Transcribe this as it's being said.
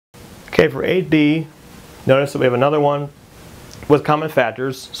Okay, for 8b, notice that we have another one with common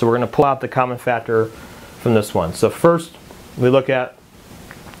factors, so we're going to pull out the common factor from this one. So first, we look at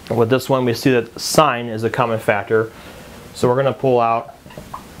with this one, we see that sine is a common factor, so we're going to pull out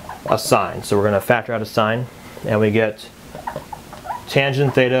a sine. So we're going to factor out a sine, and we get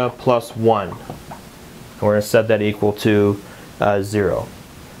tangent theta plus 1. And we're going to set that equal to 0.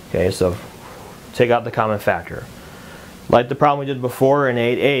 Okay, so take out the common factor. Like the problem we did before in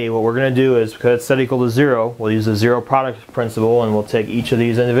 8a, what we're going to do is, because it's set equal to 0, we'll use the zero product principle and we'll take each of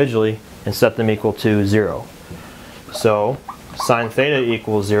these individually and set them equal to 0. So sine theta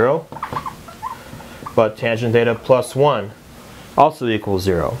equals 0, but tangent theta plus 1 also equals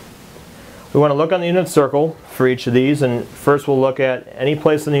 0. We want to look on the unit circle for each of these, and first we'll look at any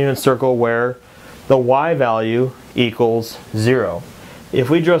place in the unit circle where the y value equals 0. If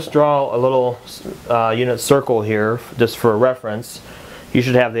we just draw a little unit circle here, just for a reference, you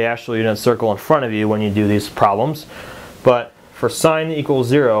should have the actual unit circle in front of you when you do these problems. But for sine equals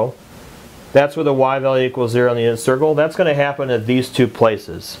 0, that's where the y value equals 0 in the unit circle. That's going to happen at these two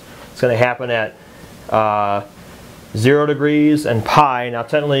places. It's going to happen at 0 degrees and pi. Now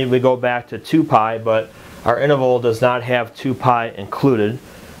technically we go back to 2 pi, but our interval does not have 2 pi included.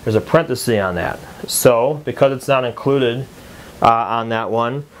 There's a parenthesis on that. So because it's not included on that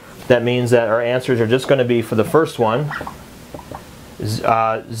one, that means that our answers are just going to be, for the first one,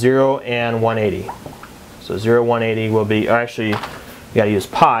 0 and 180. So 0, 180 will be, or actually you got to use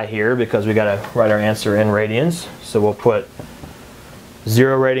pi here because we got to write our answer in radians. So we'll put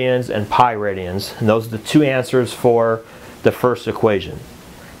 0 radians and pi radians, and those are the two answers for the first equation.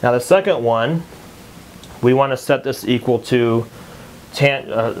 Now the second one, we want to set this equal to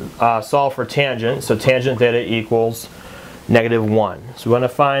solve for tangent. So tangent theta equals -1. So we want to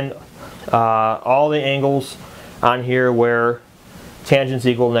find all the angles on here where tangents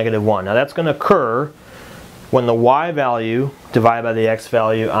equal -1. Now that's going to occur when the y value divided by the x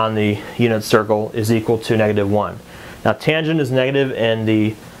value on the unit circle is equal to -1. Now tangent is negative in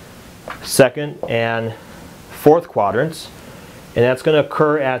the second and fourth quadrants, and that's going to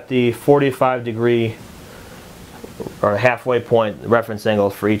occur at the 45-degree or halfway point reference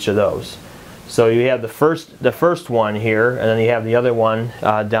angles for each of those. So you have the first one here, and then you have the other one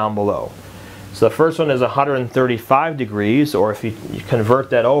down below. So the first one is 135 degrees, or if you convert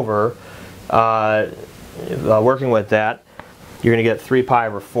that over, working with that, you're going to get 3 pi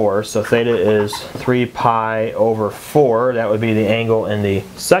over 4. So theta is 3 pi over 4. That would be the angle in the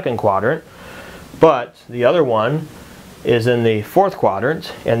second quadrant. But the other one is in the fourth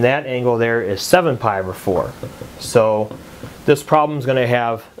quadrant, and that angle there is 7 pi over 4. So this problem is going to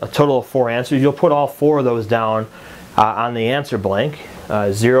have a total of 4 answers. You'll put all 4 of those down on the answer blank.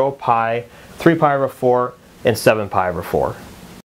 0, pi, 3 pi over 4, and 7 pi over 4.